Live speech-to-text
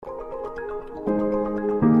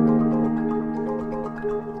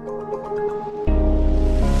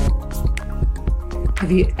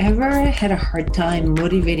Have you ever had a hard time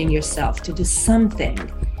motivating yourself to do something,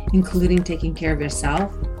 including taking care of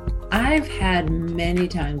yourself? I've had many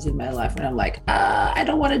times in my life when I'm like, I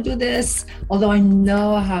don't want to do this, although I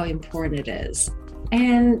know how important it is.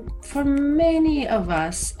 And for many of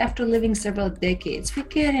us, after living several decades, we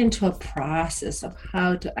get into a process of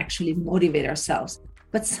how to actually motivate ourselves.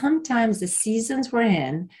 But sometimes the seasons we're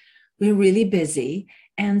in, we're really busy.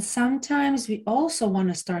 And sometimes we also want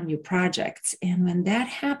to start new projects. And when that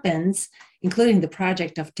happens, including the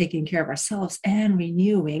project of taking care of ourselves and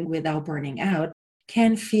renewing without burning out,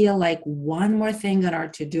 can feel like one more thing on our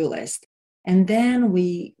to-do list. And then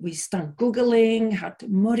we start Googling how to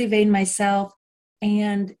motivate myself.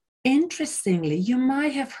 And interestingly, you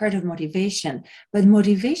might have heard of motivation, but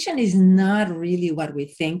motivation is not really what we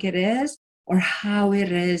think it is or how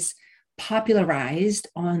it is popularized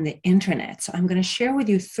on the internet. So I'm going to share with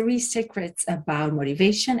you 3 secrets about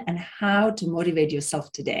motivation and how to motivate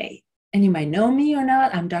yourself today. And you might know me or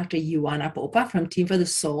not. I'm Dr. Ioana Popa from Team for the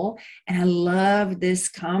Soul. And I love this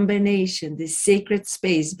combination, this sacred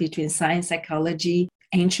space between science, psychology,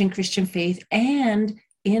 ancient Christian faith, and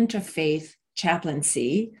interfaith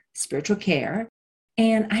chaplaincy, spiritual care.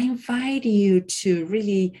 And I invite you to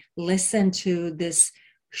really listen to this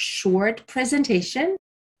short presentation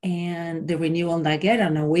and the renewal nugget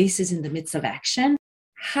on oasis in the midst of action,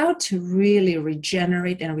 how to really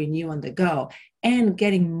regenerate and renew on the go. And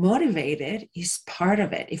getting motivated is part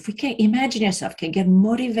of it. If we can imagine yourself, can get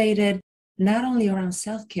motivated not only around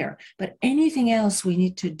self-care, but anything else we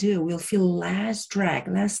need to do, we'll feel less drag,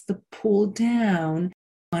 less the pull down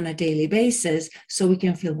on a daily basis, so we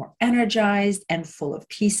can feel more energized and full of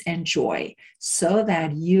peace and joy so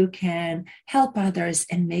that you can help others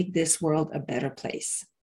and make this world a better place.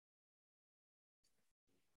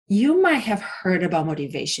 You might have heard about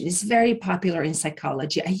motivation. It's very popular in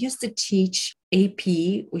psychology. I used to teach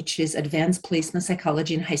AP, which is Advanced Placement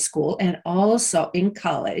Psychology in high school and also in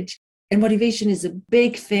college. And motivation is a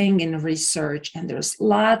big thing in research, and there's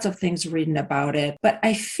lots of things written about it. But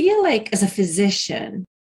I feel like as a physician,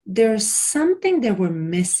 there's something that we're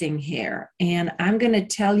missing here. And I'm going to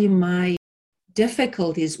tell you my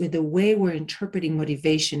difficulties with the way we're interpreting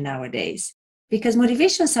motivation nowadays. Because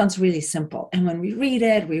motivation sounds really simple. And when we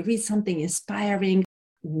read something inspiring,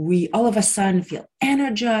 we all of a sudden feel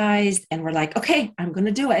energized and we're like, okay, I'm going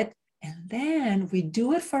to do it. And then we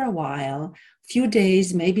do it for a while, few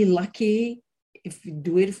days, maybe lucky. If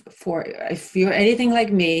you're anything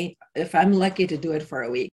like me, if I'm lucky to do it for a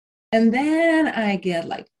week. And then I get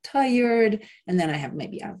like tired, and then I have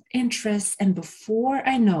maybe out of interest. And before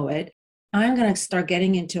I know it, I'm going to start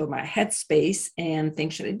getting into my headspace and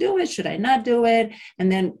think, should I do it? Should I not do it? And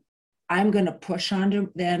then I'm going to push on to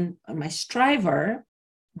then my striver,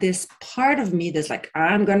 this part of me that's like,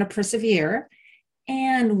 I'm going to persevere.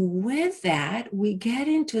 And with that, we get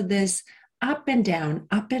into this up and down,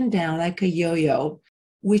 like a yo-yo,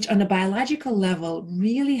 which on a biological level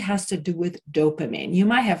really has to do with dopamine. You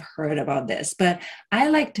might have heard about this, but I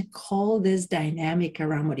like to call this dynamic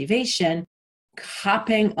around motivation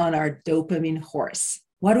hopping on our dopamine horse.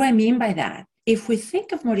 What do I mean by that? If we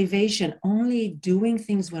think of motivation only doing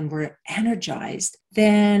things when we're energized,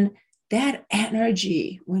 then that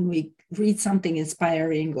energy, when we read something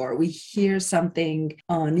inspiring or we hear something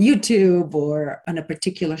on YouTube or on a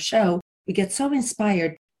particular show, we get so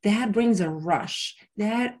inspired, that brings a rush.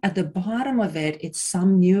 That at the bottom of it, it's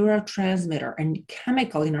some neurotransmitter and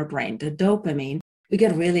chemical in our brain, the dopamine. We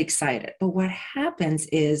get really excited. But what happens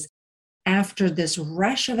is, after this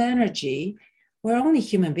rush of energy, we're only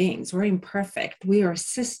human beings. We're imperfect. We are a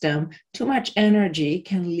system. Too much energy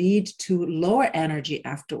can lead to lower energy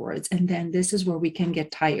afterwards. And then this is where we can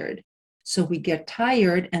get tired. So we get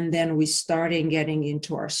tired, and then we start getting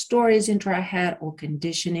into our stories, into our head, or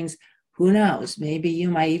conditionings. Who knows? Maybe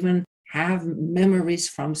you might even have memories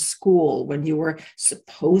from school when you were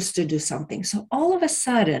supposed to do something. So all of a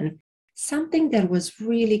sudden, something that was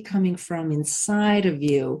really coming from inside of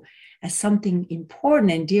you as something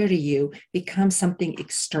important and dear to you becomes something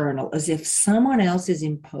external, as if someone else is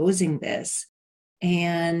imposing this.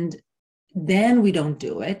 And then we don't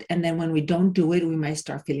do it. And then when we don't do it, we might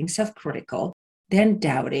start feeling self-critical, then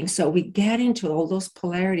doubting. So we get into all those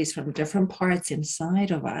polarities from different parts inside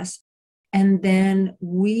of us. And then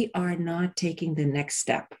we are not taking the next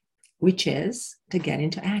step, which is to get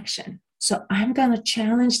into action. So I'm going to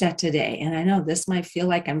challenge that today. And I know this might feel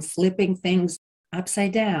like I'm flipping things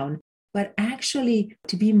upside down, But actually,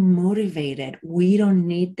 to be motivated, we don't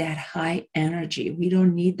need that high energy. We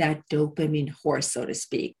don't need that dopamine horse, so to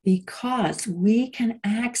speak, because we can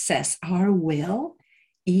access our will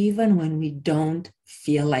even when we don't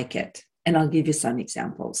feel like it. And I'll give you some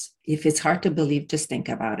examples. If it's hard to believe, just think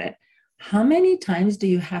about it. How many times do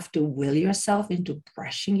you have to will yourself into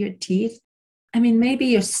brushing your teeth? I mean, maybe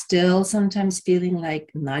you're still sometimes feeling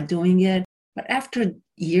like not doing it, but after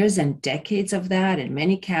years and decades of that and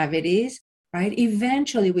many cavities, right,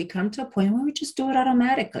 eventually we come to a point where we just do it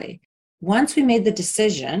automatically. Once we made the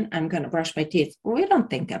decision, I'm going to brush my teeth, we don't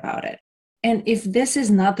think about it. And if this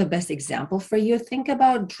is not the best example for you, think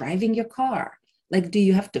about driving your car. Like, do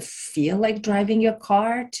you have to feel like driving your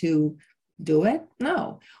car to do it?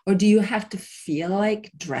 No. Or do you have to feel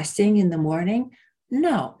like dressing in the morning?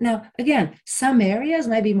 No. Now, again, some areas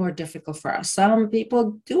might be more difficult for us. Some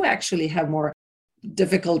people do actually have more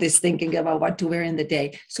difficulties thinking about what to wear in the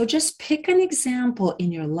day. So just pick an example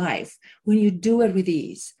in your life when you do it with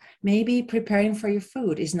ease. Maybe preparing for your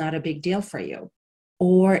food is not a big deal for you,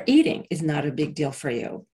 or eating is not a big deal for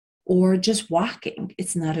you, or just walking,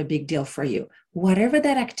 it's not a big deal for you. Whatever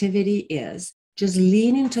that activity is, just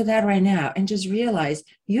lean into that right now and just realize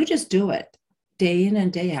you just do it day in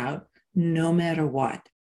and day out, no matter what.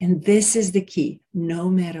 And this is the key, no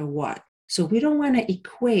matter what. So we don't want to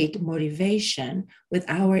equate motivation with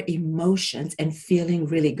our emotions and feeling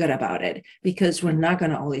really good about it, because we're not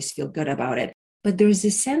going to always feel good about it. But there's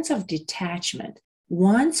this sense of detachment.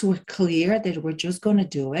 Once we're clear that we're just going to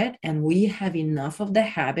do it and we have enough of the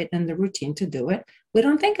habit and the routine to do it, we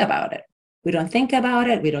don't think about it. We don't think about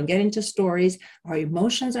it. We don't get into stories. Our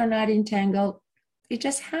emotions are not entangled. It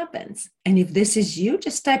just happens. And if this is you,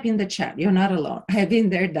 just type in the chat. You're not alone. I've been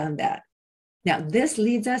there, done that. Now, this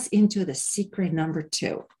leads us into the secret number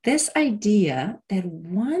 2. This idea that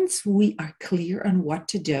once we are clear on what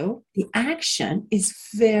to do, the action is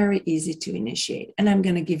very easy to initiate. And I'm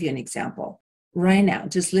going to give you an example. Right now,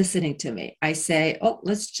 just listening to me, I say, oh,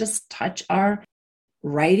 let's just touch our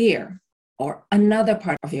right ear or another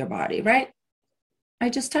part of your body, right? I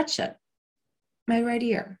just touched it, my right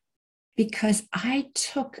ear, because I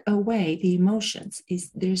took away the emotions.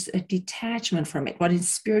 There's a detachment from it. What in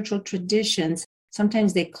spiritual traditions,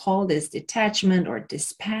 sometimes they call this detachment or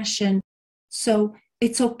dispassion. So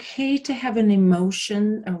it's okay to have an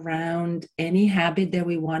emotion around any habit that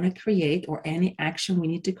we want to create or any action we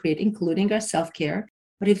need to create, including our self-care.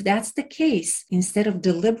 But if that's the case, instead of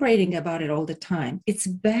deliberating about it all the time, it's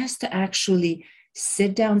best to actually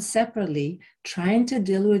sit down separately, trying to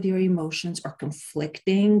deal with your emotions or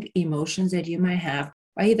conflicting emotions that you might have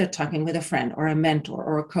by either talking with a friend or a mentor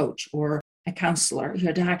or a coach or a counselor,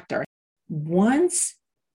 your doctor. Once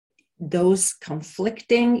those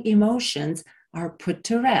conflicting emotions are put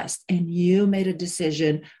to rest and you made a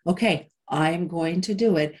decision, okay, I'm going to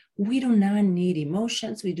do it. We do not need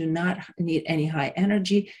emotions. We do not need any high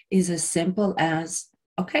energy. It's as simple as,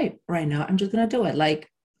 okay, right now I'm just going to do it. Like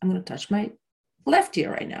I'm going to touch my left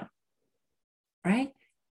ear right now, right?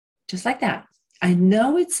 Just like that. I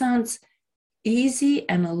know it sounds easy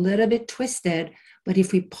and a little bit twisted, but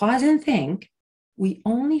if we pause and think, we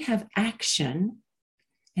only have action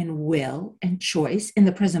and will and choice in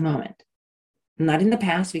the present moment. Not in the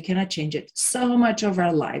past. We cannot change it. So much of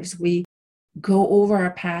our lives, we go over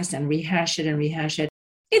our past and rehash it and rehash it.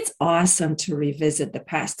 It's awesome to revisit the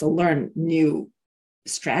past, to learn new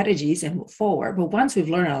strategies and move forward. But once we've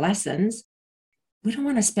learned our lessons, we don't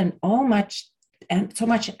want to spend so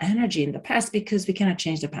much energy in the past because we cannot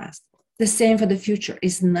change the past. The same for the future.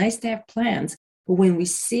 It's nice to have plans, but when we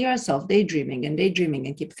see ourselves daydreaming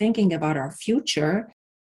and keep thinking about our future,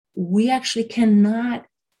 we actually cannot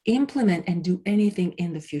implement and do anything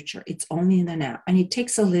in the future. It's only in the now. And it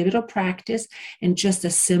takes a little practice and just a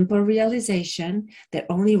simple realization that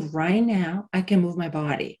only right now I can move my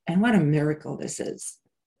body. And what a miracle this is.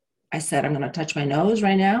 I said, I'm going to touch my nose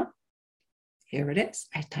right now. Here it is.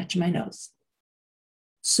 I touch my nose.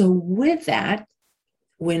 So with that,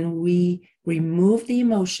 when we remove the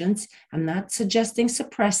emotions, I'm not suggesting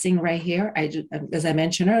suppressing right here. As I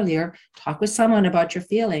mentioned earlier, talk with someone about your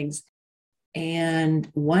feelings.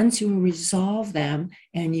 And once you resolve them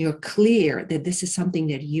and you're clear that this is something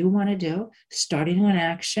that you want to do, starting an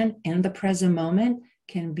action in the present moment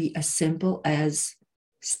can be as simple as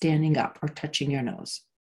standing up or touching your nose.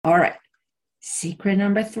 All right. Secret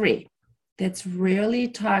number 3 that's rarely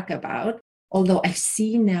talked about, although I've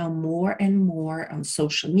seen now more and more on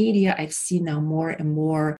social media, I've seen now more and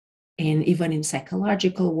more even in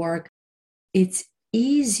psychological work, it's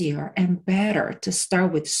easier and better to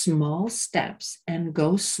start with small steps and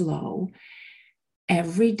go slow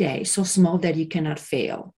every day, so small that you cannot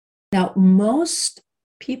fail. Now, most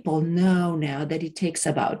people know now that it takes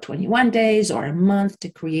about 21 days or a month to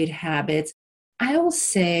create habits. I will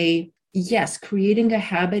say, yes, creating a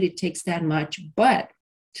habit, it takes that much, but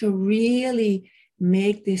to really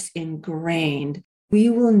make this ingrained, we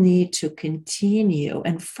will need to continue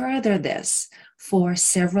and further this for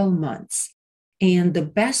several months. And the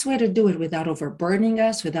best way to do it without overburdening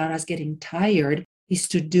us, without us getting tired, is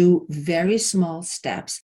to do very small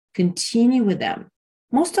steps, continue with them.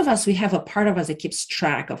 Most of us, we have a part of us that keeps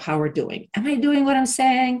track of how we're doing. Am I doing what I'm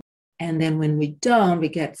saying? And then when we don't, we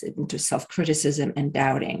get into self-criticism and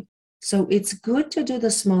doubting. So it's good to do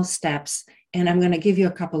the small steps. And I'm going to give you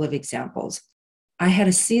a couple of examples. I had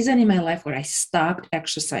a season in my life where I stopped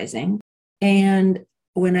exercising. And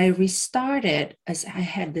when I restarted, as I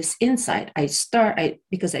had this insight,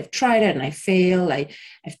 because I've tried it and I fail.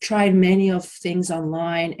 I've tried many of things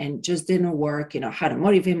online and just didn't work, how to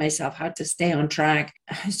motivate myself, how to stay on track.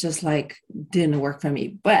 It's just like, didn't work for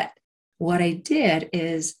me. But what I did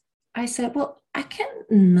is I said, well, I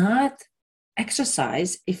cannot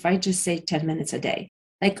exercise if I just say 10 minutes a day.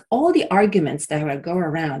 Like all the arguments that would go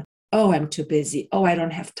around, oh, I'm too busy. Oh, I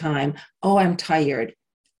don't have time. Oh, I'm tired.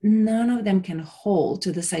 None of them can hold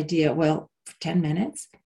to this idea, well, for 10 minutes,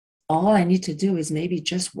 all I need to do is maybe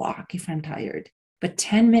just walk if I'm tired. But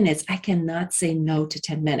 10 minutes, I cannot say no to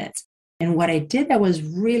 10 minutes. And what I did that was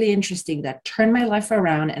really interesting, that turned my life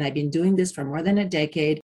around, and I've been doing this for more than a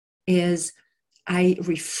decade, is I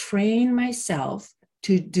refrain myself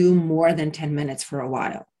to do more than 10 minutes for a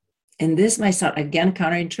while. And this might sound, again,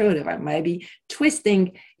 counterintuitive. I might be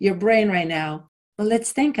twisting your brain right now, but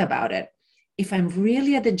let's think about it. If I'm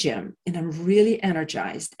really at the gym and I'm really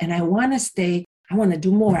energized and I want to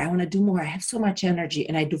do more, I have so much energy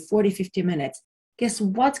and I do 40, 50 minutes, guess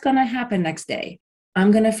what's going to happen next day?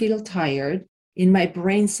 I'm going to feel tired. In my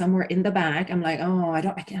brain, somewhere in the back, I'm like, oh, I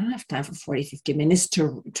don't have time for 40, 50 minutes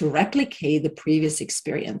to replicate the previous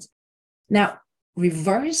experience. Now,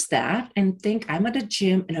 reverse that and think I'm at a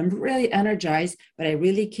gym and I'm really energized, but I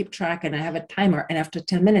really keep track and I have a timer. And after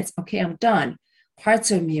 10 minutes, okay, I'm done.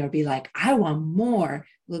 Parts of me will be like, I want more.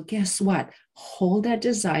 Well, guess what? Hold that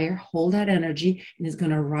desire, hold that energy, and it's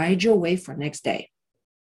going to ride your way for next day.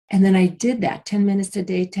 And then I did that 10 minutes a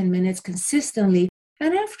day, 10 minutes consistently.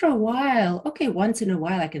 And after a while, okay, once in a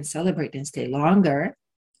while, I can celebrate and stay longer.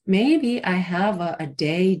 Maybe I have a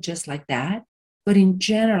day just like that. But in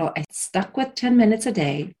general, I stuck with 10 minutes a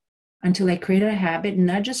day until I created a habit,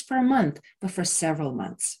 not just for a month, but for several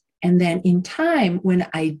months. And then in time, when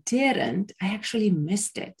I didn't, I actually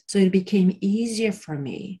missed it. So it became easier for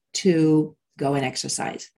me to go and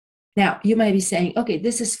exercise. Now, you might be saying, okay,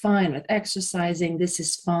 this is fine with exercising. This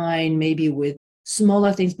is fine maybe with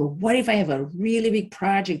smaller things. But what if I have a really big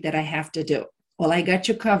project that I have to do? Well, I got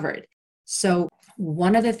you covered. So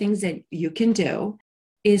one of the things that you can do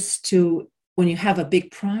is to, when you have a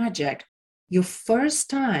big project, your first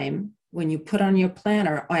time when you put on your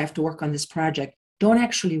planner, oh, I have to work on this project, don't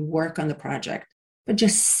actually work on the project, but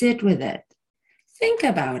just sit with it. Think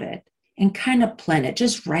about it and kind of plan it.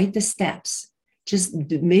 Just write the steps. Just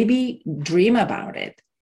maybe dream about it.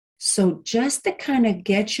 So just to kind of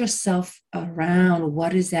get yourself around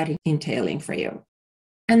what is that entailing for you.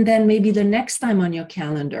 And then maybe the next time on your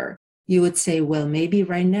calendar, you would say, well, maybe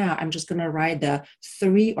right now I'm just going to write the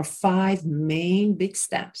 3 or 5 main big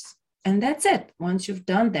steps. And that's it. Once you've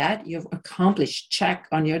done that, you've accomplished, check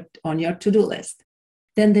on your to-do list.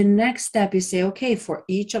 Then the next step is say, okay, for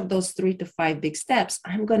each of those 3 to 5 big steps,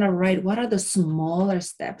 I'm going to write what are the smaller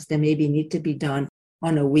steps that maybe need to be done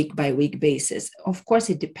on a week by week basis. Of course,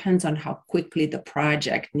 it depends on how quickly the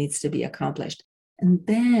project needs to be accomplished. And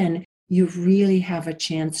then you really have a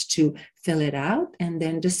chance to fill it out and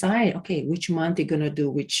then decide, okay, which month you're going to do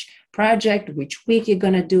which project, which week you're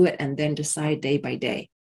going to do it, and then decide day by day.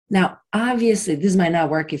 Now, obviously, this might not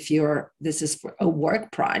work if this is for a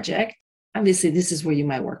work project. Obviously, this is where you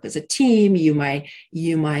might work as a team. You might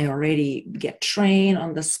already get trained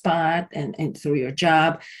on the spot and through your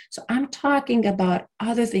job. So I'm talking about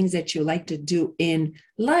other things that you like to do in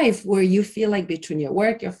life where you feel like between your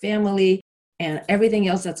work, your family, and everything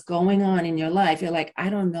else that's going on in your life, you're like, I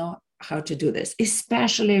don't know how to do this,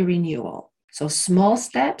 especially renewal. So small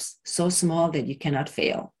steps, so small that you cannot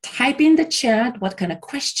fail. Type in the chat what kind of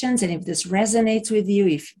questions, and if this resonates with you,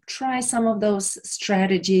 if you try some of those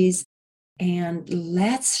strategies, and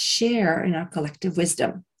let's share in our collective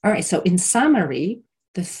wisdom. All right, so in summary,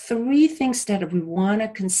 the 3 things that we want to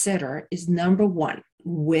consider is number 1,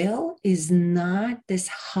 will is not this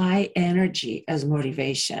high energy as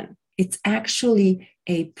motivation. It's actually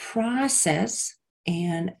a process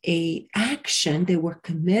and a action that we're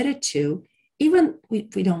committed to even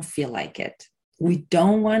we don't feel like it. We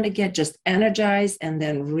don't want to get just energized and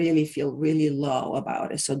then really feel really low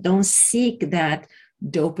about it. So don't seek that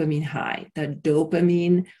dopamine high, the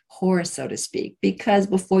dopamine horse, so to speak, because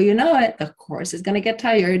before you know it, the horse is going to get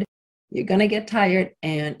tired. You're going to get tired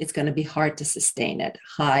and it's going to be hard to sustain it,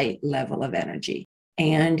 high level of energy,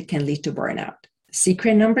 and can lead to burnout.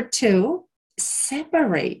 Secret number 2,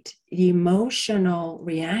 separate the emotional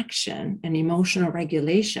reaction and emotional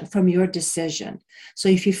regulation from your decision. So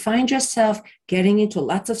if you find yourself getting into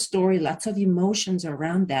lots of story, lots of emotions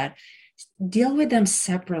around that, deal with them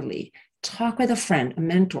separately. Talk with a friend, a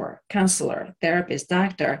mentor, counselor, therapist,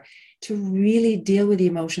 doctor, to really deal with the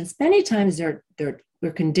emotions. Many times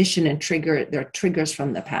we're conditioned and triggered, they're triggers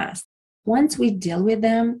from the past. Once we deal with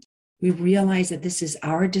them, we realize that this is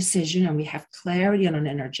our decision and we have clarity on an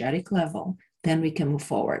energetic level, then we can move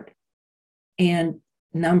forward. And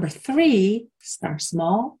number 3, start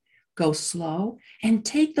small, go slow, and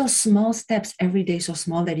take those small steps every day, so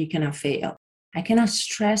small that you cannot fail. I cannot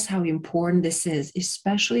stress how important this is,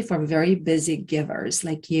 especially for very busy givers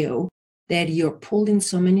like you, that you're pulled in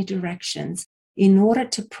so many directions. In order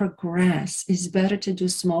to progress, it's better to do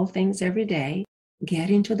small things every day, get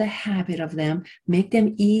into the habit of them, make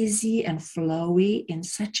them easy and flowy in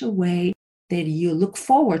such a way that you look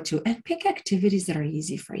forward to, and pick activities that are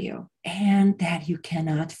easy for you and that you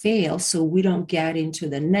cannot fail. So we don't get into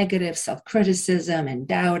the negative self-criticism and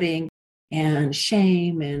doubting and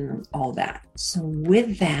shame and all that. So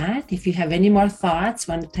with that, if you have any more thoughts,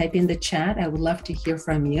 want to type in the chat, I would love to hear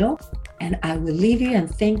from you. And I will leave you and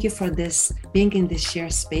thank you for this, being in this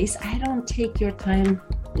shared space. I don't take your time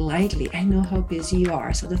lightly. I know how busy you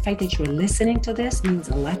are. So the fact that you're listening to this means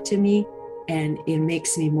a lot to me, and it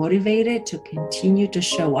makes me motivated to continue to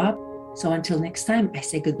show up. So until next time, I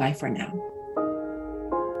say goodbye for now.